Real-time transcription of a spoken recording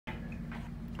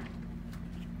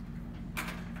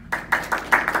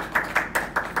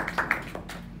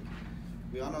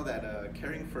know that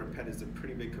caring for a pet is a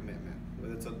pretty big commitment.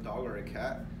 Whether it's a dog or a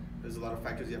cat, there's a lot of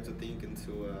factors you have to think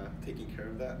into taking care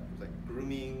of that, like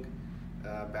grooming,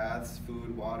 baths,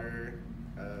 food, water,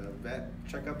 vet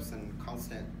checkups, and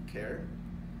constant care.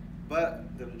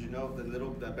 But did you know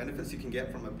the benefits you can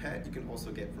get from a pet, you can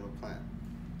also get from a plant.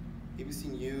 ABC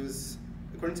News,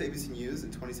 according to ABC News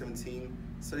in 2017,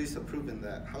 studies have proven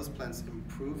that houseplants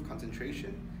improve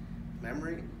concentration,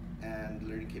 memory, and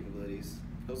learning capabilities.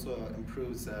 It also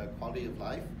improves quality of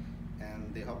life,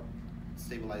 and they help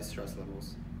stabilize stress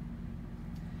levels.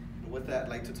 And with that, I'd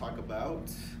like to talk about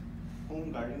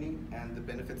home gardening and the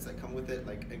benefits that come with it,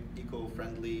 like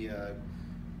eco-friendly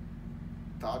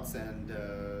thoughts and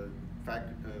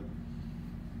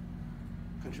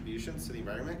contributions to the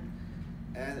environment.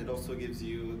 And it also gives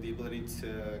you the ability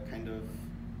to kind of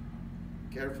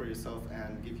care for yourself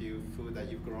and give you food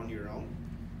that you've grown your own.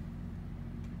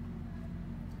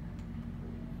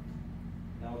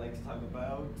 Now I'd like to talk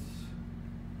about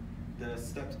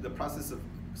the process of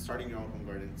starting your own home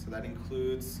garden. So that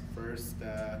includes first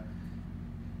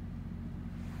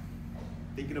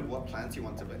thinking of what plants you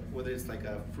want to buy, whether it's like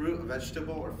a fruit, a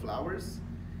vegetable, or flowers.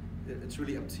 It's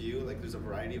really up to you. Like there's a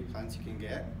variety of plants you can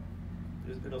get.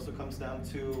 It also comes down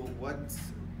to what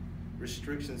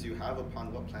restrictions you have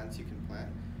upon what plants you can plant,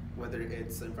 whether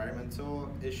it's environmental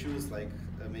issues like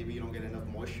maybe you don't get enough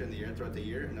moisture in the air throughout the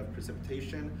year, enough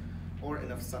precipitation, or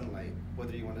enough sunlight,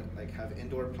 whether you want to like have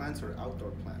indoor plants or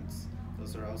outdoor plants.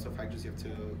 Those are also factors you have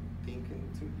to think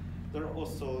into. There are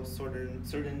also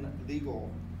certain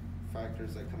legal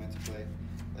factors that come into play.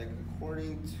 Like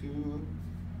according to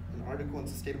an article in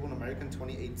Sustainable America in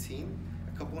 2018,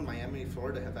 a couple in Miami,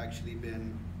 Florida have actually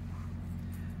been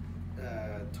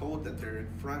told that their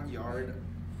front yard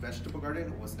vegetable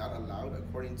garden was not allowed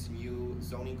according to new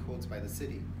zoning codes by the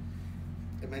city.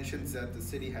 It mentions that the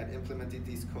city had implemented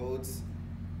these codes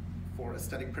for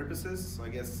aesthetic purposes, so I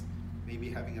guess maybe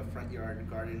having a front yard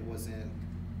garden wasn't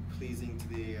pleasing to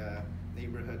the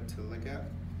neighborhood to look at.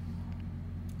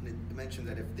 And it mentioned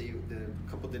that if the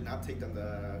couple did not take down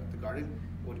the garden,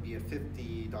 it would be a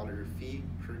 $50 fee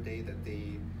per day that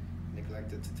they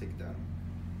neglected to take down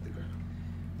the garden.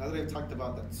 Now that I've talked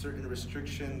about that certain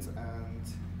restrictions and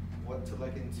what to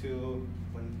look into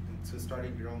when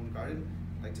starting your own garden,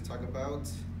 I'd like to talk about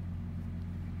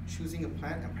choosing a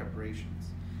plant and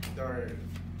preparations. There are,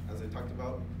 as I talked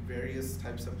about, various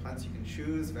types of plants you can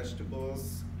choose,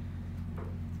 vegetables,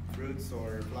 fruits,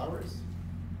 or flowers.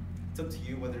 It's up to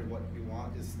you whether what you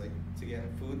want is like to get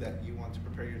food that you want to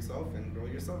prepare yourself and grow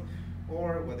yourself,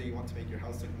 or whether you want to make your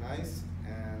house look nice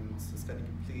and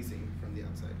aesthetically pleasing from the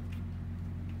outside.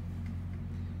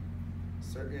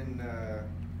 Certain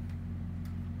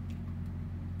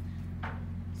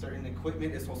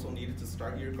equipment is also needed to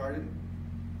start your garden.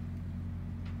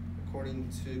 According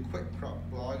to Quick Crop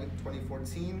Blog in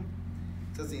 2014,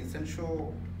 it says the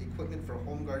essential equipment for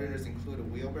home gardeners include a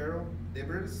wheelbarrow,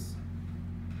 dibbers,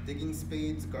 digging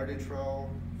spades, garden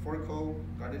trowel, fork hoe,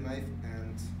 garden knife,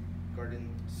 and garden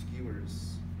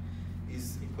skewers.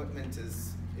 These equipment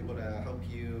is able to help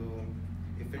you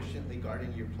efficiently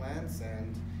garden your plants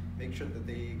and make sure that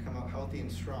they come out healthy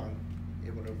and strong,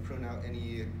 able to prune out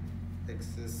any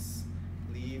excess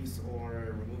leaves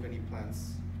or remove any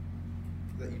plants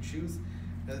that you choose.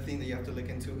 Another thing that you have to look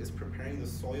into is preparing the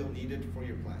soil needed for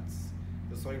your plants.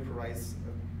 The soil provides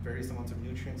various amounts of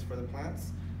nutrients for the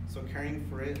plants, so caring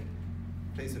for it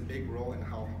plays a big role in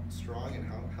how strong and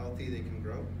how healthy they can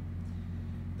grow.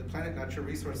 The Planet Natural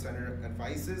Resource Center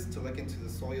advises to look into the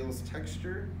soil's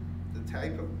texture, the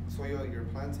type of soil you're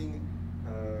planting,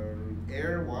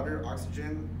 air, water,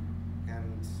 oxygen,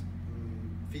 and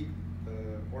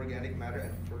organic matter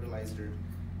and fertilizer.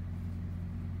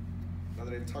 Now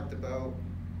that I've talked about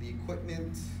the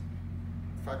equipment,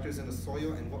 factors in the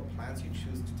soil, and what plants you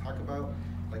choose to talk about,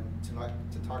 like to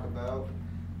talk about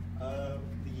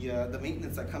the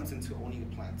maintenance that comes into owning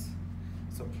a plant.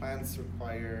 So plants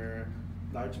require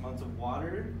large amounts of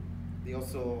water. They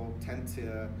also tend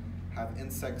to have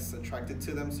insects attracted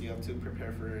to them, so you have to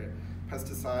prepare for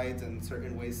pesticides and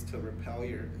certain ways to repel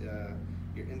your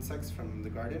insects from the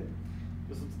garden.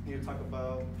 We also need to talk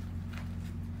about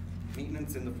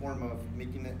maintenance in the form of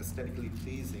making it aesthetically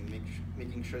pleasing,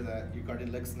 making sure that your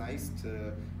garden looks nice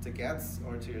to guests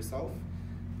or to yourself,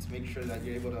 to make sure that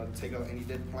you're able to take out any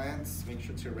dead plants, make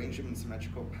sure to arrange them in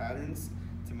symmetrical patterns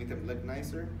to make them look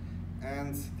nicer,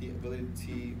 and the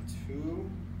ability to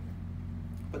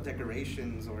put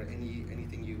decorations or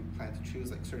anything you plan to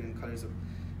choose, like certain colors of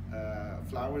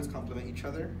flowers complement each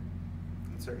other,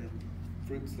 and certain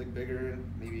fruits look bigger,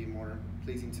 maybe more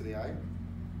pleasing to the eye.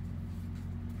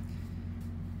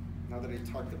 Now that I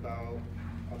talked about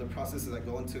all the processes that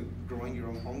go into growing your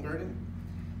own home garden.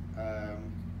 I'd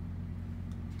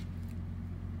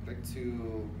like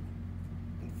to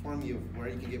inform you of where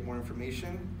you can get more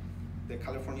information. The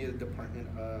California Department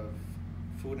of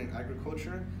Food and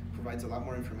Agriculture provides a lot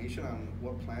more information on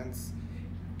what plants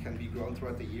can be grown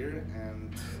throughout the year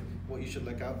and what you should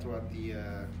look out throughout the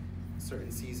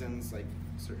certain seasons, like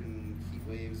certain heat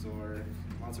waves or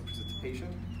amounts of precipitation.